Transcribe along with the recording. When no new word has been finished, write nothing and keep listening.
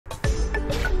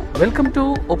Welcome to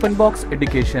OpenBox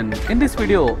Education. In this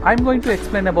video, I am going to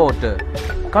explain about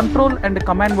control and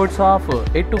command words of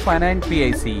 8259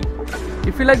 PIC.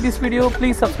 If you like this video,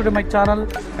 please subscribe to my channel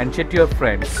and share to your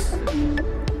friends.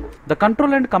 The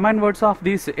control and command words of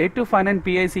this 8259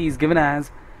 PIC is given as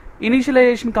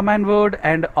Initialization Command word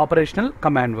and Operational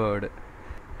Command word.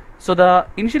 So the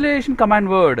Initialization Command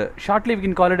word, shortly we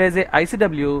can call it as a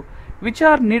ICW, which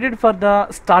are needed for the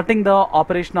starting the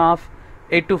operation of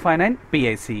 8259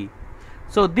 PIC.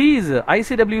 So these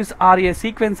ICWs are a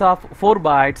sequence of 4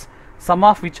 bytes, some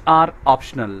of which are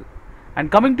optional.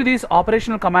 And coming to this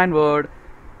operational command word,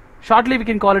 shortly we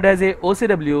can call it as a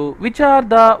OCW, which are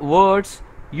the words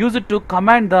used to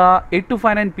command the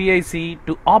 8259 PIC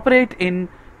to operate in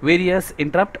various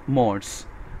interrupt modes.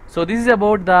 So this is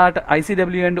about that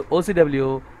ICW and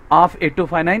OCW of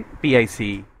 8259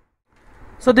 PIC.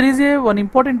 So there is one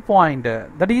important point,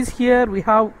 that is here we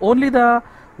have only the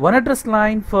one address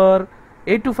line for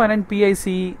 8259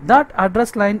 PIC. That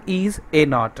address line is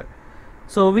A0.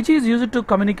 So which is used to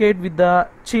communicate with the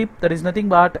chip, that is nothing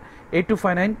but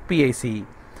 8259 PIC.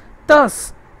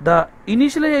 Thus the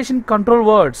initialization control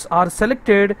words are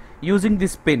selected using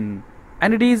this pin,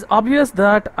 and it is obvious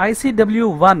that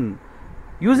ICW1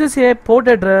 uses a port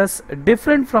address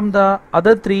different from the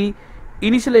other 3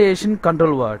 initialization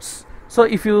control words. So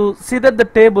if you see that the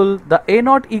table, the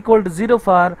A0 equal to 0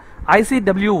 for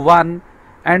ICW1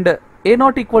 and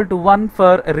A0 equal to 1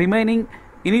 for remaining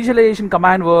initialization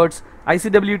command words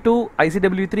ICW2,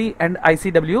 ICW3 and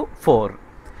ICW4.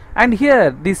 And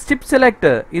here this chip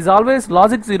selector is always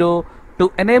logic 0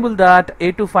 to enable that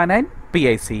 8259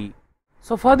 PIC.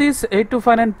 So for this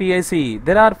 8259 PIC,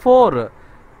 there are 4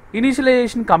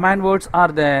 initialization command words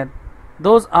are there.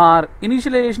 Those are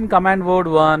initialization command word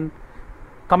 1,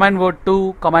 command word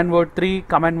 2, command word 3,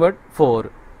 command word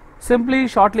 4. Simply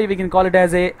shortly we can call it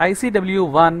as a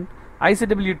ICW1,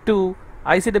 ICW2,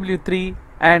 ICW3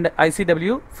 and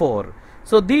ICW4.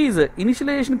 So these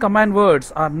initialization command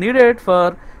words are needed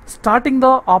for starting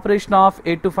the operation of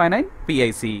 8259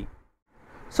 PIC.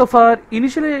 So for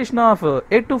initialization of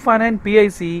 8259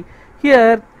 PIC,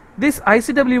 here this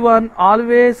ICW1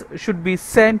 always should be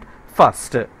sent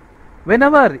first.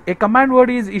 Whenever a command word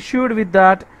is issued with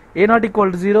that A0 equal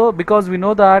to 0, because we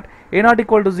know that A0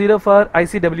 equal to 0 for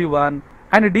ICW1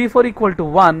 and D4 equal to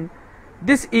 1,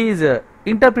 this is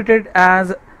interpreted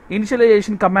as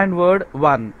initialization command word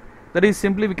 1. That is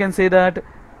simply we can say that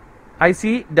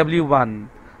ICW1.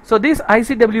 So this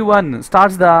ICW1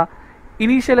 starts the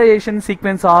initialization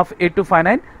sequence of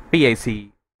 8259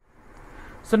 PIC.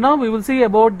 So now we will see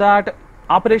about that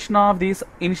operation of this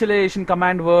initialization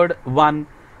command word 1.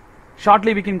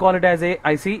 Shortly we can call it as a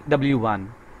ICW1.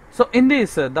 So in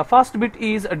this the first bit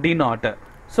is D0.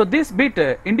 So this bit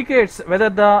indicates whether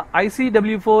the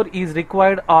ICW4 is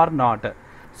required or not.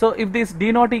 So if this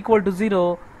D0 equal to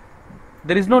 0,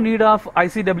 there is no need of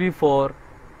ICW4.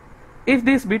 If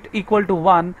this bit equal to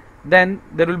 1, then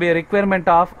there will be a requirement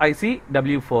of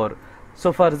ICW4.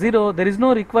 So for 0 there is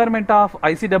no requirement of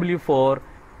ICW4,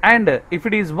 and if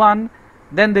it is 1,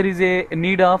 then there is a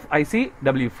need of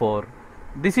ICW4.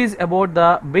 This is about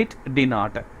the bit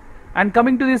D0. And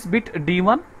coming to this bit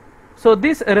D1, so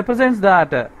this represents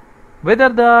that whether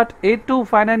that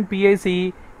 8259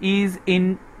 PIC is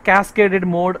in cascaded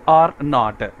mode or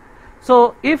not.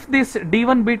 So if this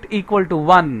D1 bit equal to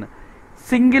 1,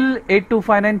 single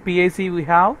 8259 PIC we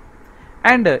have,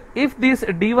 and if this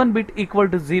D1 bit equal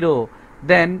to 0,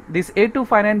 then this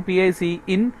 8259 PIC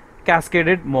in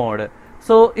cascaded mode.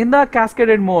 So in the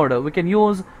cascaded mode we can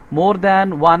use more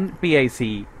than one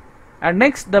PIC. And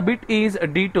next the bit is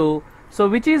D2, so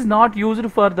which is not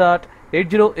used for that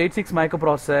 8086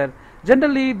 microprocessor.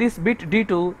 Generally this bit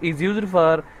D2 is used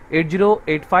for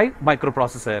 8085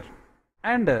 microprocessor.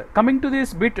 And coming to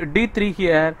this bit D3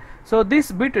 here, so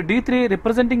this bit D3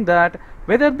 representing that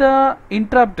whether the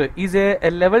interrupt is a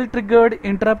level triggered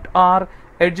interrupt or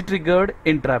edge triggered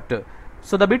interrupt.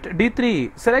 So the bit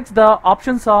D3 selects the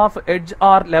options of edge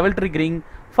or level triggering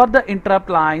for the interrupt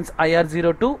lines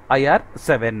IR0 to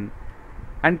IR7.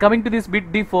 And coming to this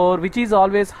bit D4, which is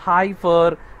always high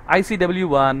for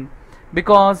ICW1,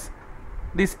 because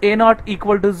this A0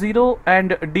 equal to 0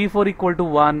 and D4 equal to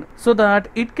 1, so that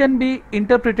it can be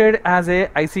interpreted as a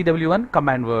ICW1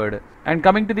 command word. And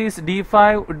coming to this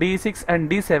D5, D6 and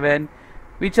D7,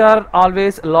 which are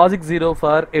always logic 0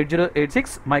 for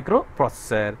 8086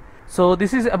 microprocessor. So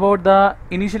this is about the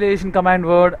initialization command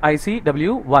word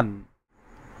ICW1.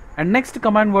 And next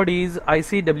command word is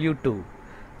ICW2.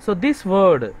 So this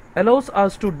word allows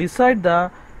us to decide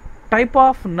the type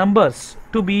of numbers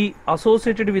to be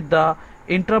associated with the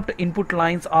interrupt input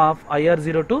lines of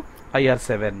IR0 to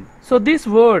IR7. So this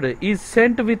word is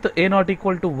sent with A not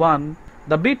equal to 1.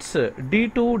 The bits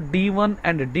D2, D1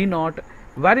 and D0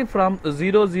 vary from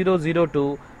 0000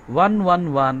 to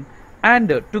 111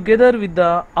 and together with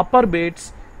the upper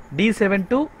bits D7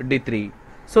 to D3.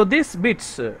 So these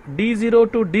bits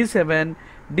D0 to D7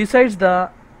 decides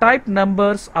the type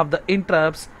numbers of the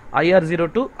interrupts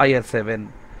IR0 to IR7.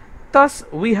 Thus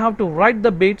we have to write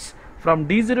the bits from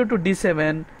D0 to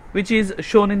D7, which is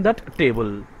shown in that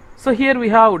table. So here we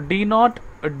have D0,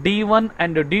 D1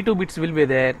 and D2 bits will be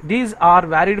there. These are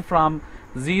varied from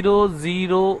 000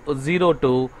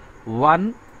 to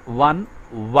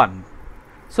 111.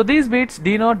 So these bits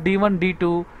D0, D1,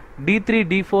 D2, D3,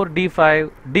 D4,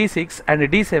 D5, D6 and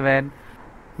D7,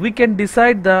 we can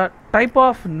decide the type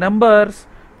of numbers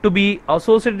to be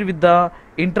associated with the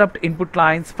interrupt input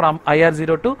lines from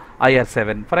IR0 to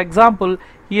IR7. For example,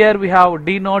 here we have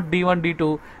D0, D1,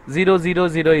 D2,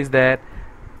 000 is there.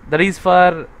 That is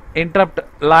for interrupt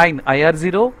line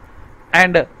IR0,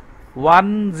 and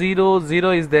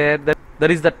 100 is there.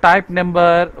 That is the type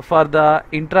number for the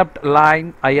interrupt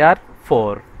line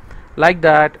IR4. Like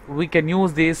that we can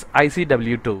use this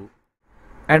ICW2.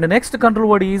 And the next control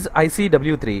word is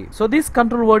ICW3. So this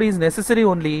control word is necessary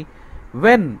only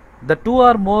when the two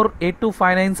or more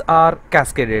 8259s are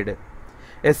cascaded.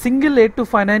 A single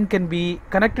 8259 can be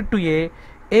connected to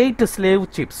 8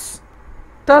 slave chips,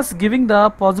 thus giving the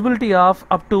possibility of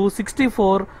up to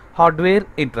 64 hardware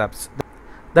interrupts.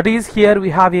 That is, here we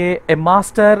have a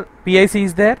master PIC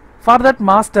is there. For that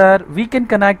master we can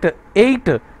connect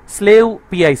 8 slave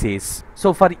PICs.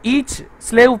 So for each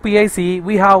slave PIC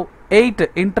we have 8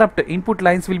 interrupt input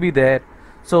lines will be there.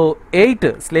 So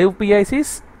 8 slave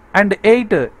PICs and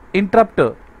 8 interrupt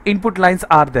input lines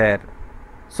are there.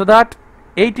 So that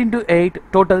 8 into 8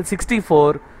 total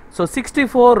 64. So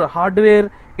 64 hardware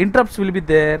interrupts will be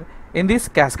there in this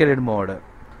cascaded mode.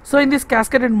 So in this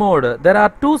cascaded mode there are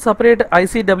two separate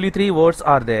ICW3 words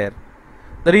are there.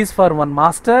 There is for one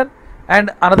master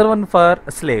and another one for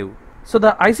slave. So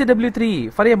the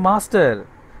ICW3 for a master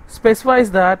specifies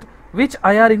that which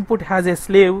IR input has a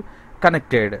slave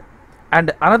connected,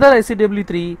 and another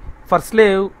ICW3 for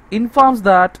slave informs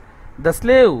that the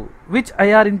slave which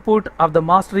IR input of the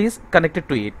master is connected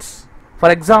to it. For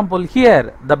example,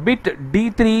 here the bit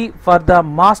D3 for the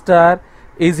master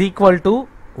is equal to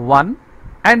 1,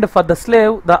 and for the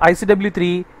slave the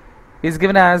ICW3 is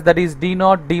given as, that is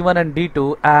D0, D1 and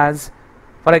D2 as,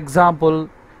 for example,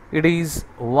 it is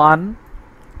 1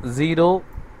 0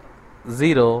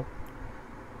 0,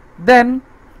 then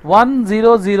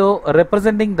 100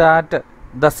 representing that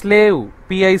the slave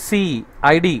PIC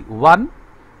ID 1,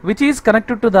 which is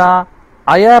connected to the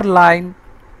IR line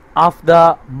of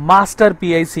the master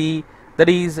PIC, that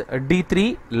is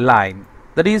D3 line.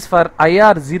 That is for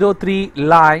IR03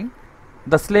 line,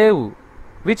 the slave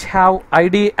which have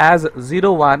ID as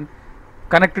 01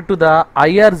 connected to the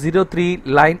IR03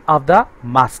 line of the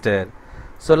master.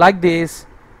 So like this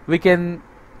we can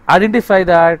identify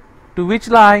that to which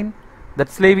line that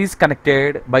slave is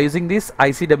connected by using this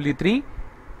ICW3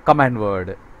 command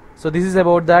word. So this is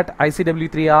about that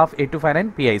ICW3 of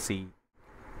 8259 PIC.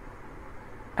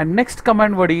 And next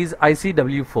command word is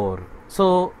ICW4.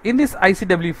 So in this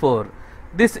ICW4,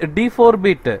 this D4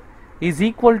 bit is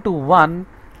equal to 1,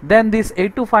 then this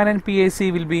 8259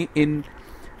 PIC will be in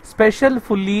special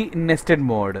fully nested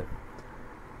mode,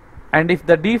 and if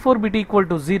the D4 bit equal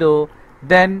to 0,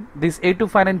 then this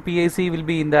 8259 PIC will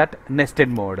be in that nested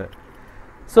mode.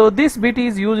 So this bit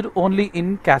is used only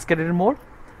in cascaded mode,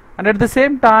 and at the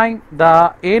same time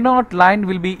the A0 line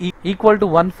will be equal to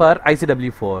 1 for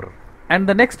ICW4. And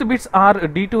the next bits are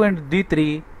D2 and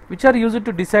D3, which are used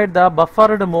to decide the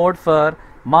buffered mode for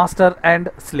master and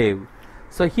slave.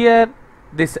 So here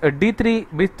this D3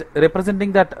 bit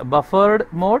representing that buffered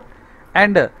mode,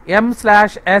 and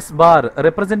M/S bar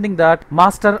representing that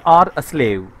master or a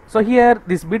slave. So here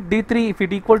this bit D3, if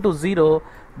it equal to 0,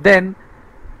 then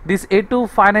this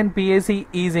 8259 PIC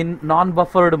is in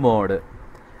non-buffered mode,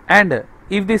 and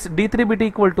if this D3 bit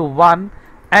equal to 1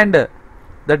 and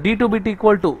the D2 bit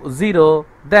equal to 0,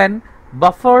 then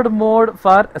buffered mode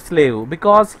for slave,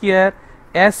 because here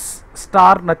S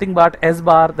star nothing but S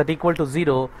bar that equal to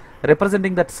 0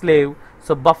 representing that slave.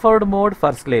 So buffered mode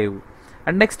for slave.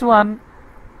 And next one,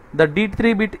 the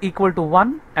D3 bit equal to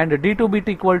 1 and D2 bit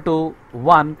equal to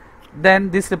 1,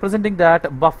 then this representing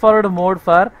that buffered mode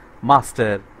for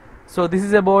master. So this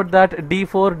is about that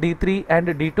D4, D3 and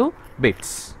D2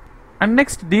 bits. And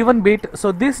next D1 bit.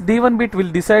 So this D1 bit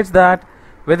will decide that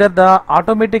whether the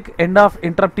automatic end of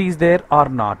interrupt is there or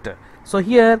not. So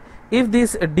here if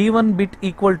this D1 bit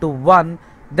equal to 1,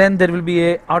 then there will be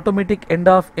a automatic end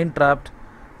of interrupt,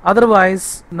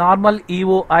 otherwise normal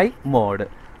EOI mode.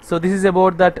 So this is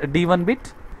about that D1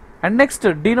 bit. And next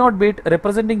D0 bit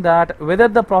representing that whether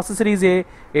the processor is a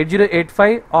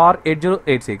 8085 or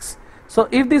 8086. So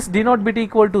if this D0 bit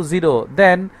equal to 0,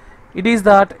 then it is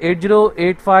that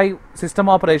 8085 system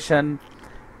operation,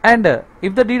 and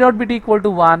if the D0 bit equal to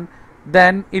 1,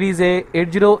 then it is a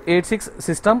 8086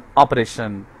 system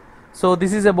operation. So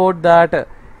this is about that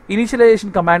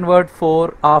initialization command word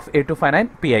 4 of 8259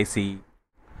 PIC.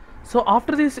 So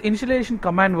after this initialization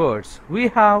command words, we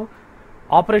have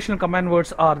operational command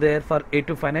words are there for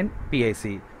 8259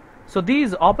 PIC. So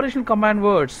these operational command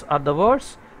words are the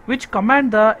words which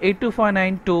command the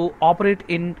 8259 to operate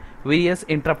in various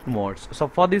interrupt modes. So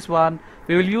for this one,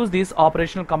 we will use these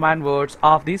operational command words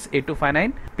of this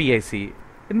 8259 PIC.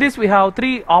 In this we have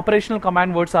 3 operational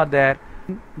command words are there.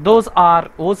 Those are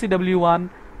OCW1,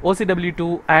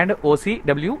 OCW2 and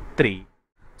OCW3.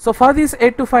 So for this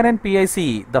 8259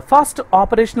 PIC, the first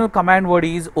operational command word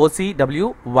is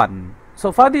OCW1.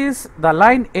 So for this, the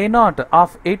line A0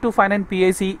 of 8259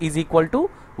 PIC is equal to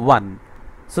 1.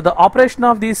 So the operation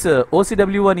of this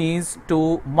OCW1 is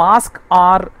to mask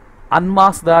or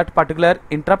unmask that particular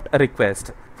interrupt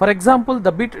request. For example,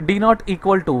 the bit D0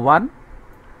 equal to 1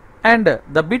 and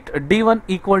the bit D1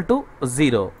 equal to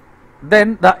 0.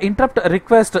 Then the interrupt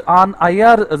request on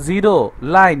IR0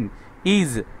 line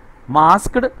is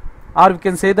masked, or we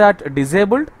can say that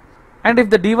disabled. And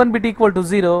if the D1 bit equal to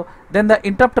 0, then the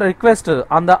interrupt request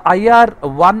on the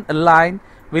IR1 line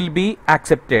will be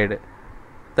accepted.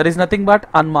 That is nothing but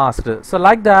unmasked. So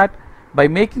like that, by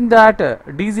making that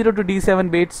D0 to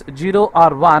D7 bits 0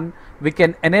 or 1, we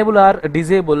can enable or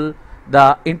disable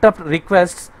the interrupt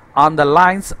requests on the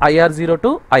lines IR0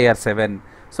 to IR7.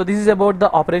 So this is about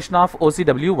the operation of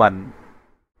OCW1.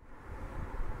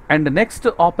 And the next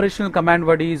operational command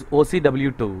word is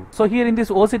OCW2. So here in this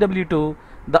OCW2,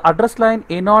 the address line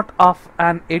A0 of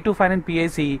an 8259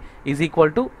 PIC is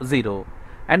equal to 0,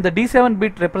 and the D7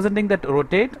 bit representing that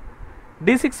rotate,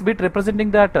 D6 bit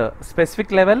representing that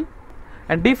specific level,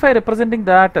 and D5 representing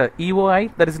that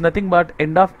EOI, that is nothing but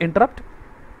end of interrupt,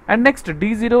 and next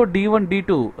D0, D1,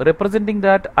 D2 representing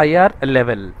that IR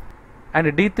level, and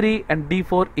D3 and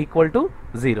D4 equal to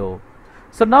 0.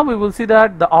 So now we will see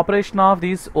that the operation of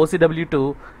this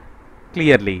OCW2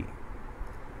 clearly.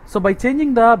 So by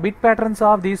changing the bit patterns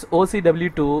of this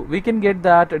OCW2, we can get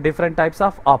that different types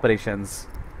of operations.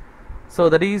 So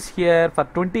that is here for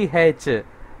 20H,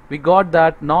 we got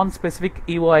that non-specific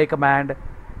EOI command,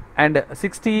 and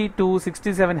 60 to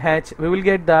 67H, we will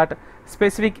get that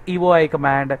specific EOI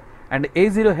command, and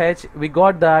A0H, we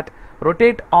got that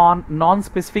rotate on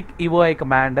non-specific EOI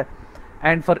command,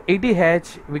 and for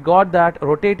 80H, we got that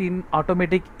rotate in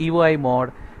automatic EOI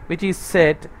mode, which is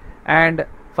set, and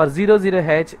for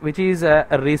 00H, which is a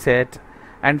reset,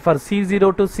 and for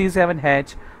C0 to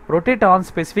C7H, rotate on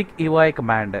specific EOI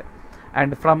command,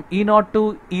 and from E0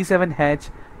 to E7H,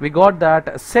 we got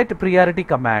that set priority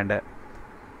command,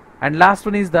 and last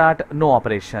one is that no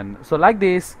operation. So like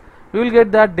this, we will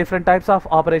get that different types of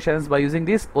operations by using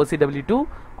this OCW2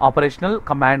 operational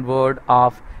command word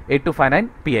of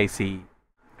 8259 PIC.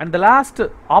 And the last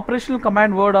operational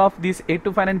command word of this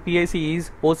 8259 PIC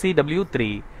is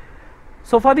OCW3.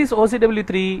 So for this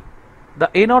OCW3, the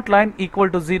A0 line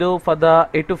equal to 0 for the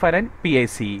 8259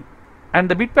 PIC, and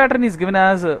the bit pattern is given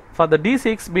as for the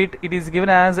D6 bit, it is given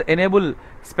as enable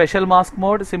special mask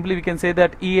mode, simply we can say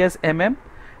that ESMM,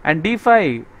 and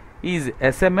D5 is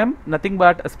SMM, nothing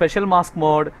but special mask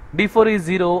mode, D4 is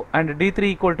 0 and D3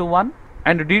 equal to 1,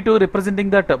 and D2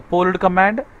 representing that polled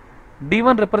command,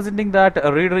 D1 representing that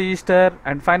read register,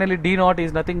 and finally D0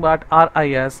 is nothing but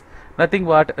RIS, nothing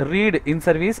but read in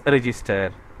service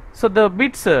register. So the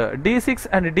bits D6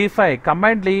 and D5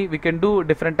 combinedly we can do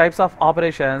different types of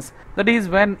operations. That is,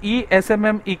 when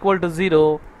ESMM equal to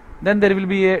 0, then there will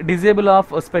be a disable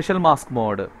of a special mask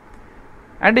mode,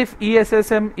 and if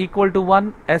ESSM equal to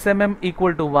 1, SMM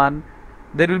equal to 1,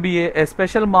 there will be a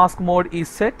special mask mode is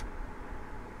set,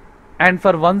 and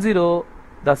for 10,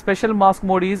 the special mask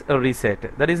mode is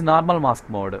reset, that is normal mask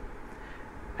mode.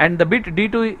 And the bit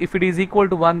D2, if it is equal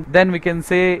to 1, then we can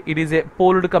say it is a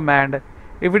polled command.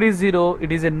 If it is 0,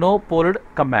 it is a no polled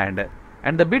command.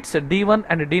 And the bits D1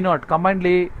 and D0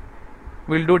 combinedly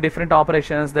will do different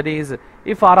operations. That is,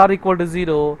 if RR equal to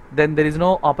 0, then there is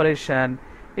no operation.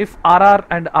 If RR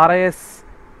and RIS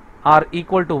are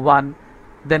equal to 1,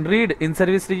 then read in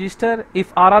service register.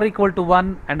 If RR equal to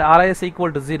 1 and RIS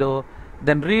equal to 0,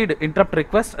 then read interrupt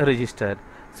request register.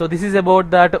 So this is about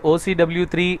that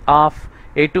OCW3 of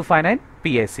 8259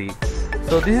 PIC.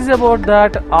 So this is about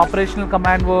that operational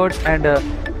command words and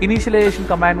initialization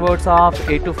command words of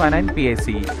 8259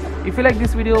 PIC. If you like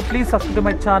this video, please subscribe to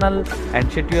my channel and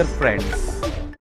share to your friends.